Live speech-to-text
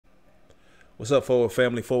What's up, Forward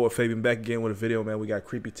family? Forward Fabian back again with a video, man. We got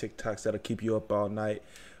creepy TikToks that'll keep you up all night.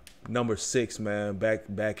 Number 6, man.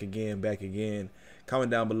 Back again.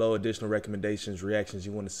 Comment down below additional recommendations, reactions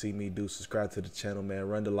you want to see me do. Subscribe to the channel, man.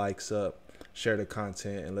 Run the likes up, share the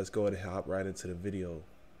content, and let's go ahead and hop right into the video.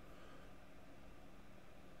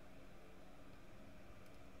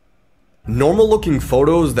 Normal looking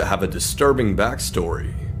photos that have a disturbing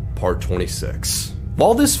backstory, part 26.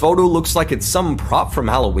 While this photo looks like it's some prop from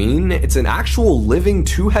Halloween, it's an actual living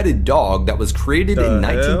two-headed dog that was created in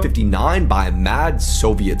 1959 by a mad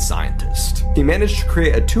Soviet scientist. He managed to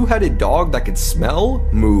create a two-headed dog that could smell,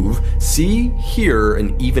 move, see, hear,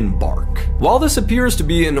 and even bark. While this appears to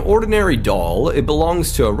be an ordinary doll, it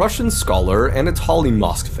belongs to a Russian scholar, Anatoly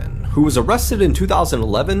Moskvin, who was arrested in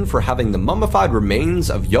 2011 for having the mummified remains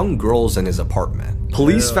of young girls in his apartment.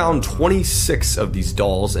 Police found 26 of these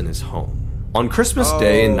dolls in his home. On Christmas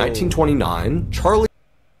Day in 1929, Charlie...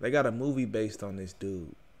 They got a movie based on this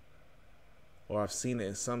dude. Or I've seen it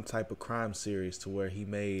in some type of crime series to where he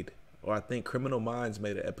made... Or I think Criminal Minds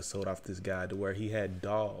made an episode off this guy to where he had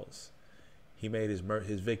dolls. He made his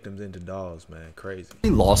victims into dolls, man. Crazy.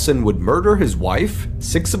 Lawson would murder his wife,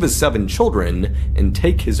 6 of his 7 children, and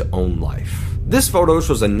take his own life. This photo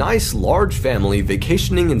shows a nice large family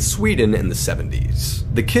vacationing in Sweden in the 70s.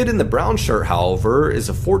 The kid in the brown shirt, however, is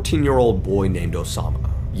a 14-year-old boy named Osama.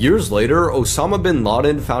 Years later, Osama bin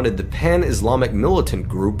Laden founded the pan-Islamic militant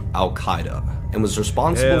group Al-Qaeda and was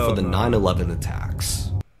responsible for the 9/11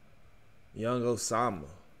 attacks. Young Osama.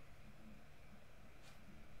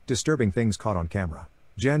 Disturbing things caught on camera.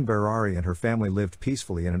 Jen Berari and her family lived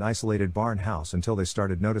peacefully in an isolated barn house until they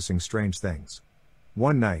started noticing strange things.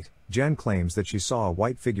 One night, Jen claims that she saw a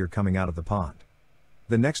white figure coming out of the pond.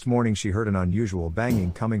 The next morning she heard an unusual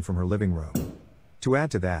banging coming from her living room. To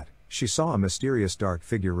add to that, she saw a mysterious dark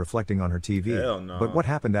figure reflecting on her TV. But what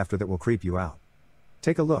happened after that will creep you out.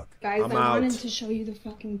 Take a look. Guys, I wanted to show you the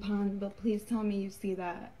fucking pond, but please tell me you see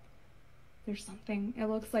that. There's something. It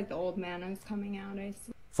looks like the old man is coming out. I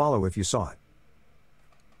see. Follow if you saw it.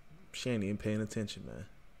 She ain't even paying attention, man.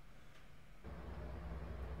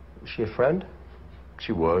 Was she a friend?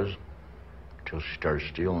 She was, until she started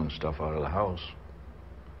stealing stuff out of the house.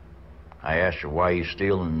 I asked her, why you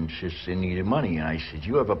stealing? And she said, needed money. And I said,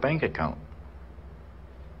 you have a bank account.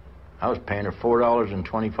 I was paying her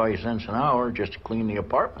 $4.25 an hour just to clean the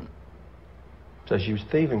apartment. So she was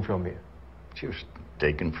thieving from you? She was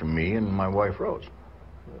taking from me and my wife, Rose.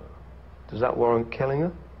 Does that warrant killing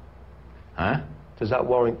her? Huh? Does that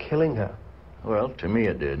warrant killing her? Well, to me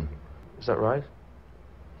it did. Is that right?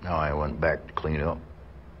 No, I went back to clean up.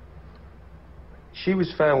 She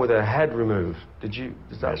was found with her head removed. Did you...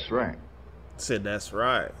 That's right. Said that's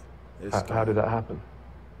right. How did that happen?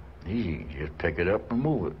 Easy. Just pick it up and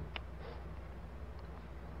move it.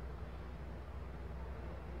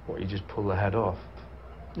 What, you just pull the head off?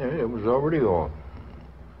 Yeah, it was already off.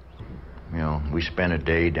 You know, we spent a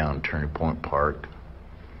day down Turning Point Park,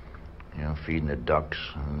 you know, feeding the ducks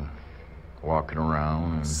and walking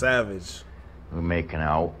around. And savage. We were making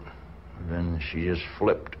out. And then she just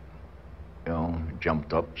flipped, you know,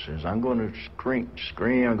 jumped up, says, I'm going to scream,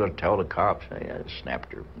 I'm going to tell the cops. I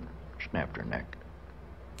snapped her neck.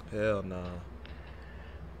 Hell no.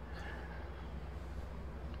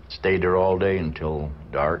 Stayed there all day until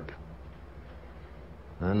dark.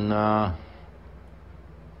 Then,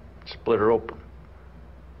 split her open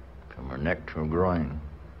from her neck to her groin.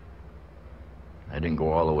 I didn't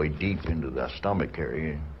go all the way deep into the stomach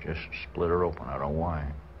area, just split her open. I don't know why.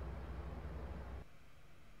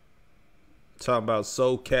 Talking about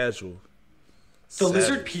so casual. The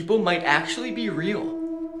lizard people might actually be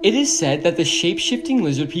real. It is said that the shape-shifting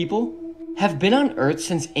lizard people have been on Earth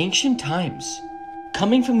since ancient times,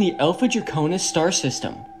 coming from the Alpha Draconis star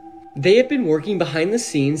system. They have been working behind the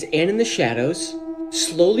scenes and in the shadows,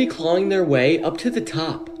 slowly clawing their way up to the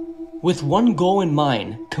top, with one goal in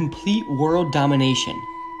mind: complete world domination.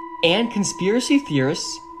 And conspiracy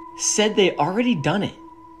theorists said they already done it,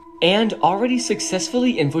 and already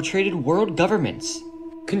successfully infiltrated world governments,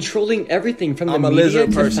 controlling everything from the media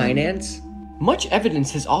to finance. Much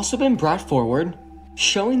evidence has also been brought forward,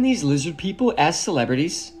 showing these lizard people as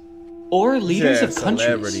celebrities, or leaders of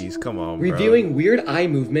countries, come on, reviewing weird eye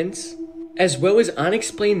movements, as well as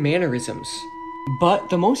unexplained mannerisms. But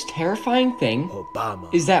the most terrifying thing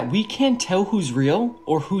is that we can't tell who's real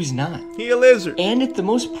or who's not. He a lizard. And if the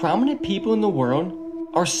most prominent people in the world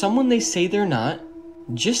are someone they say they're not,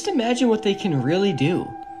 just imagine what they can really do.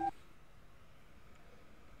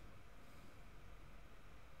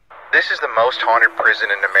 This is the most haunted prison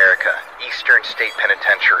in America, Eastern State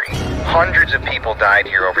Penitentiary. Hundreds of people died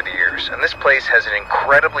here over the years, and this place has an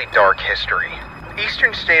incredibly dark history.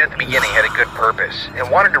 Eastern State at the beginning had a good purpose. It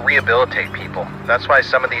wanted to rehabilitate people. That's why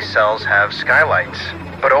some of these cells have skylights.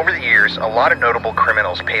 But over the years, a lot of notable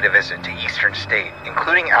criminals paid a visit to Eastern State,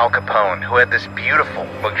 including Al Capone, who had this beautiful,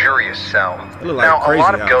 luxurious cell. Now, a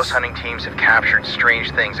lot of ghost hunting teams have captured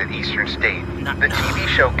strange things at Eastern State. The TV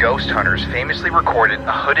show Ghost Hunters famously recorded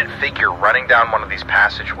a hooded figure running down one of these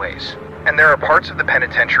passageways. And there are parts of the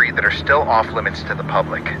penitentiary that are still off limits to the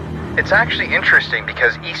public. It's actually interesting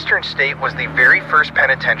because Eastern State was the very first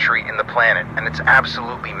penitentiary in the planet, and it's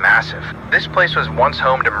absolutely massive. This place was once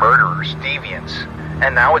home to murderers, deviants,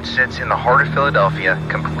 and now it sits in the heart of Philadelphia,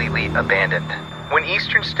 completely abandoned. When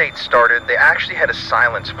Eastern State started, they actually had a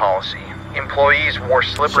silence policy. Employees wore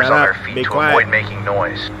slippers on their feet to avoid making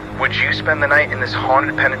noise. Would you spend the night in this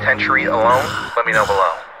haunted penitentiary alone? Let me know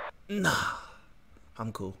below. Nah,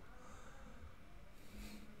 I'm cool.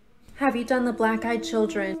 Have you done the black-eyed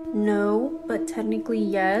children? No, but technically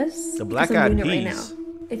yes. The black-eyed peas. Right now.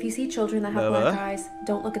 If you see children that have black eyes,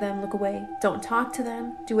 don't look at them, look away. Don't talk to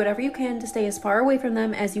them. Do whatever you can to stay as far away from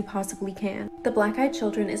them as you possibly can. The black-eyed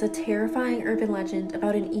children is a terrifying urban legend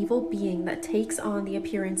about an evil being that takes on the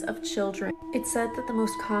appearance of children. It's said that the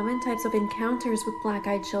most common types of encounters with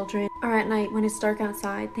black-eyed children are at night when it's dark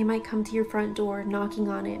outside. They might come to your front door, knocking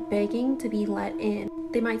on it, begging to be let in.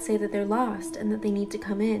 They might say that they're lost and that they need to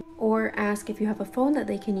come in, or ask if you have a phone that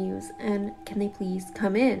they can use and can they please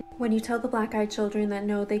come in. When you tell the black-eyed children that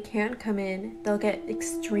no, they can't come in, they'll get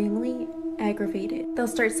extremely aggravated. They'll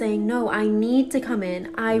start saying, no, I need to come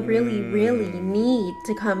in. I really, really need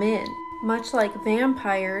to come in. Much like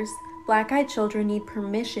vampires, black-eyed children need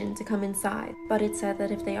permission to come inside. But it's said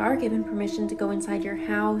that if they are given permission to go inside your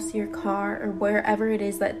house, your car, or wherever it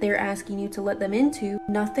is that they're asking you to let them into,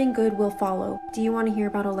 nothing good will follow. Do you want to hear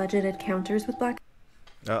about alleged encounters with black?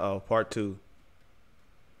 Uh-oh, part 2.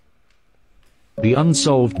 The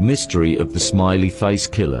unsolved mystery of the smiley face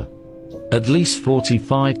killer. At least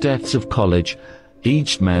 45 deaths of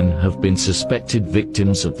college-aged men have been suspected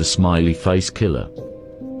victims of the smiley face killer.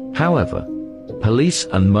 However, police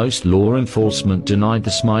and most law enforcement denied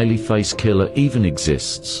the smiley face killer even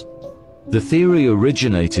exists. The theory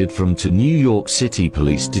originated from two New York City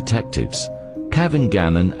police detectives, Kevin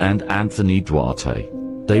Gannon and Anthony Duarte.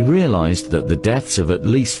 They realized that the deaths of at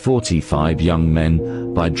least 45 young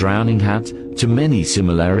men by drowning had too many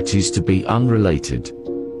similarities to be unrelated.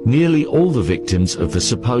 Nearly all the victims of the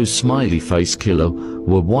supposed smiley face killer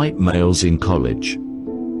were white males in college.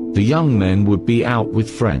 The young men would be out with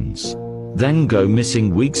friends, then go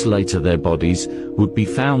missing weeks later. Their bodies would be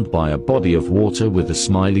found by a body of water with a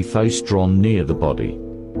smiley face drawn near the body.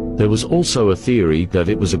 There was also a theory that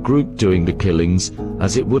it was a group doing the killings,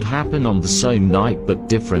 as it would happen on the same night but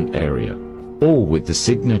different area, all with the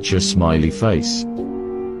signature smiley face.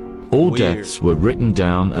 All deaths were written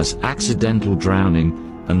down as accidental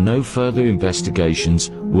drowning, and no further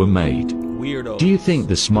investigations were made. Weirdo. Do you think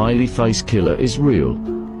the smiley face killer is real,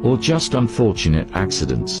 or just unfortunate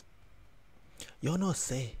accidents? Yo no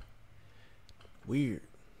sé. Weird.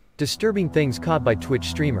 Disturbing things caught by Twitch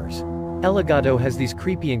streamers. Elagato has these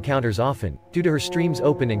creepy encounters often, due to her stream's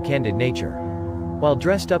open and candid nature. While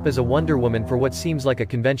dressed up as a Wonder Woman for what seems like a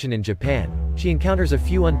convention in Japan, she encounters a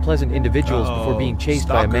few unpleasant individuals before being chased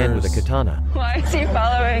by a man with a katana. Why is he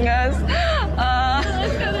following us?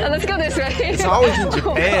 Let's go this way. It's always in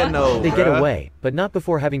Japan though. They get away, but not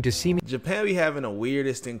before having to see me. Japan be having the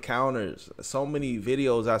weirdest encounters. So many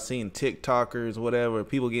videos I've seen, TikTokers, whatever,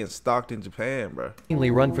 people getting stalked in Japan, bro.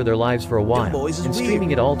 Run for their lives for a while, and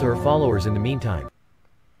streaming it all to her followers in the meantime.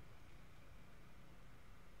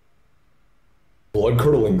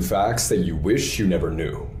 Blood-curdling facts that you wish you never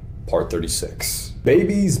knew. Part 36.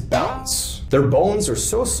 Babies bounce. Their bones are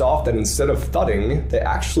so soft that instead of thudding, they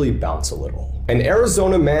actually bounce a little. An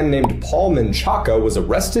Arizona man named Paul Menchaca was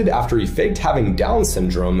arrested after he faked having Down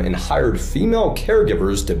syndrome and hired female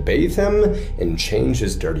caregivers to bathe him and change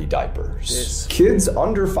his dirty diapers. Yes. Kids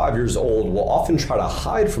under 5 years old will often try to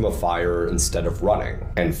hide from a fire instead of running,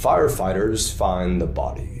 and firefighters find the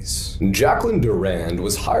bodies. Jacqueline Durand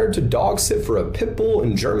was hired to dog sit for a pit bull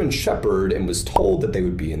and German shepherd and was told that they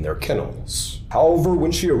would be in their kennels. However,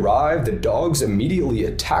 when she arrived, the dogs immediately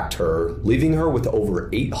attacked her, leaving her with over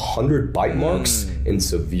 800 bite marks and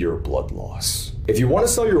severe blood loss. If you want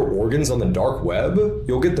to sell your organs on the dark web,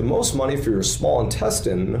 you'll get the most money for your small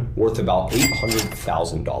intestine, worth about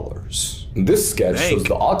 $800,000. This sketch shows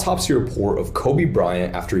the autopsy report of Kobe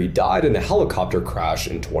Bryant after he died in a helicopter crash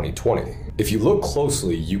in 2020. If you look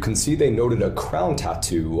closely, you can see they noted a crown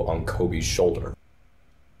tattoo on Kobe's shoulder.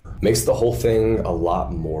 makes the whole thing a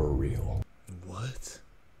lot more real. What?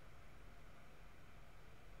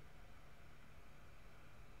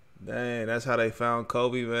 Dang, that's how they found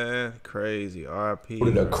Kobe, man. Crazy. R.I.P.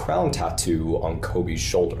 Put a crown tattoo on Kobe's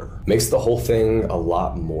shoulder, makes the whole thing a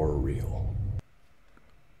lot more real.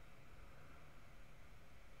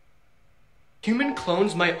 Human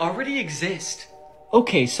clones might already exist.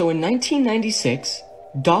 Okay, so in 1996,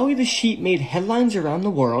 Dolly the sheep made headlines around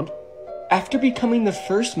the world after becoming the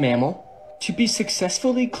first mammal to be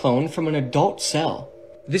successfully cloned from an adult cell.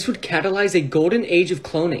 This would catalyze a golden age of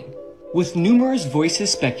cloning, with numerous voices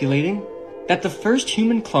speculating that the first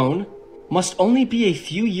human clone must only be a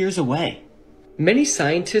few years away. Many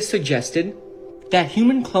scientists suggested that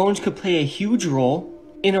human clones could play a huge role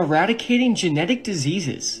in eradicating genetic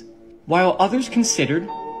diseases, while others considered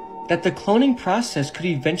that the cloning process could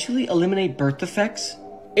eventually eliminate birth defects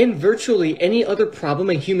and virtually any other problem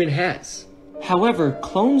a human has. However,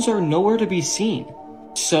 clones are nowhere to be seen.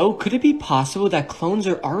 So, could it be possible that clones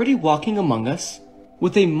are already walking among us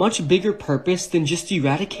with a much bigger purpose than just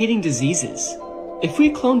eradicating diseases? If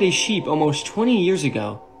we cloned a sheep almost 20 years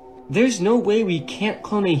ago, there's no way we can't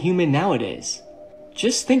clone a human nowadays.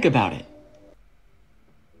 Just think about it.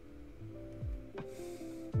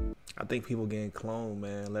 I think people getting cloned,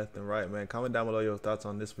 man, left and right, man. Comment down below your thoughts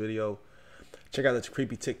on this video. Check out the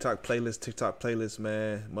creepy TikTok playlist,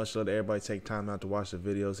 man. Much love to everybody. Take time out to watch the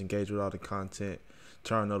videos, engage with all the content,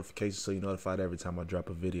 turn on notifications so you're notified every time I drop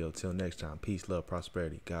a video. Till next time, peace, love,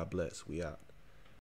 prosperity. God bless. We out.